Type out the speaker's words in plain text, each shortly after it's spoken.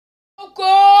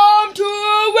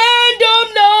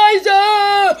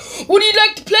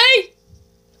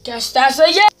Guess that's a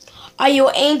yes. Are you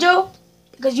an angel?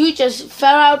 Because you just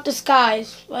fell out the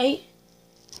skies, right?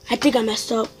 I think I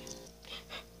messed up.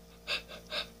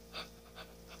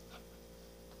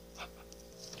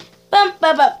 Bum,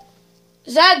 bum, bum.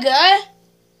 Is that good?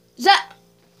 Is that...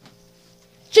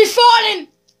 She's falling!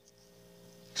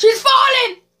 She's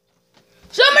falling!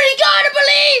 Somebody gotta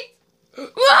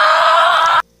believe!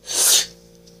 Ah!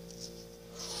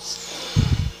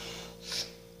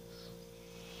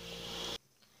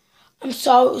 I'm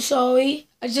so sorry.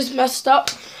 I just messed up.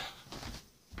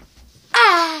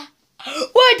 Ah!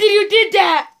 Why did you do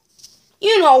that?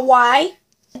 You know why.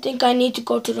 I think I need to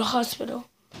go to the hospital.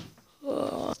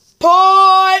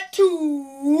 Part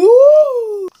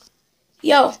 2.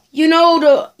 Yo, you know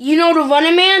the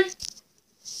running man?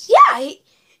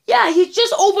 Yeah, he's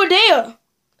just over there.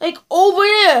 Like over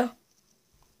there.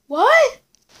 What?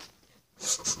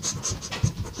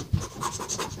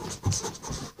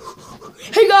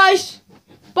 Hey guys,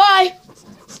 bye.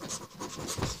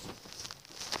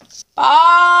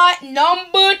 Part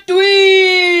number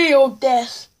 3 of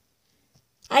this.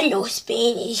 I know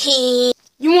Spanish.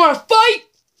 You wanna fight?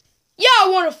 Yeah, I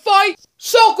wanna fight.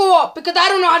 Circle up because I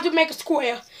don't know how to make a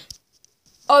square.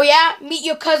 Oh yeah, meet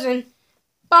your cousin.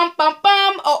 Bum bum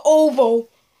bum, a oval.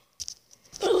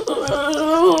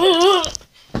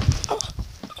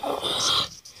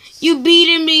 You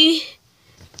beating me,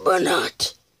 but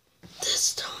not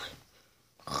this time.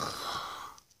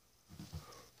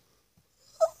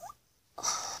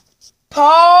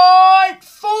 Part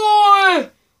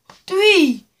 4,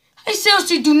 3. I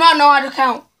seriously do not know how to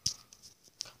count.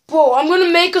 Bro, I'm gonna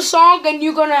make a song and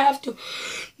you're gonna have to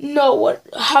know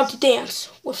how to dance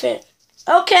with it.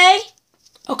 Okay?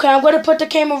 Okay, I'm gonna put the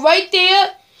camera right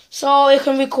there so it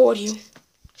can record you.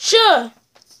 Sure.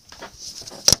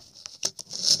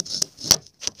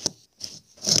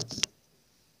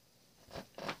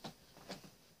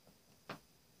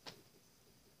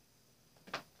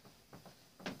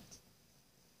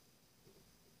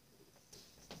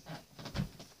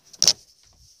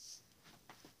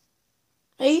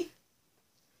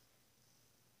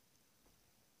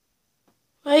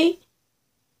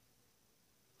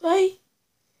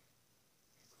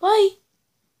 Right?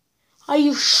 Are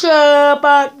you sure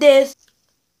about this?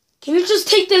 Can you just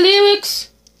take the lyrics?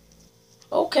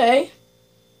 Okay.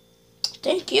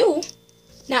 Thank you.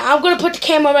 Now I'm gonna put the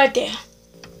camera right there.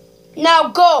 Now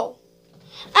go.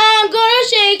 I'm gonna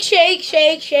shake, shake,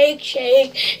 shake, shake,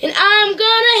 shake. And I'm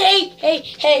gonna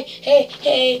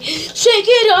hey. Shake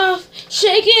it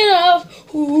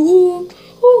off. Ooh,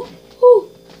 ooh, ooh,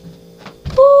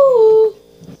 ooh.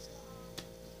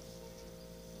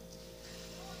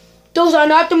 Those are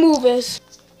not the movies.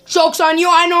 Joke's on you.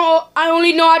 I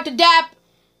only know how to dap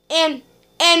and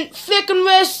flick and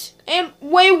wrist and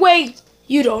wait.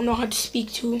 You don't know how to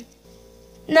speak to.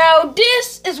 Now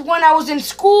this is when I was in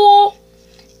school,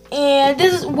 and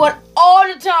this is what all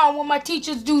the time what my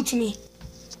teachers do to me.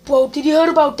 Bro, did you hear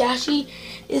about Dashi?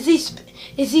 Is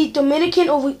he Dominican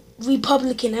or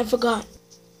Republican? I forgot.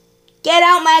 Get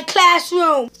out my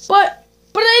classroom. But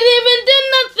I didn't even do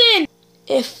nothing.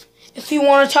 If you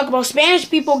want to talk about Spanish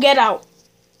people, get out.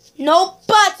 No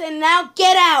buts, and now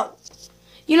get out.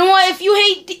 You know what? If you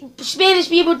hate Spanish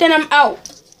people, then I'm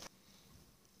out.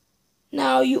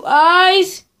 Now you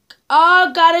guys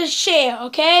all gotta share,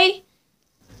 okay?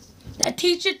 That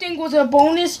teacher thing was a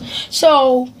bonus.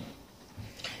 So,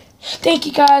 thank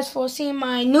you guys for seeing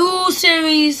my new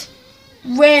series,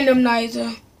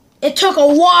 Randomizer. It took a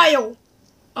while.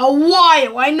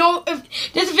 I know if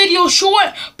this video is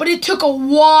short, but it took a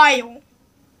while.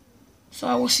 So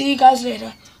I will see you guys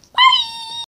later.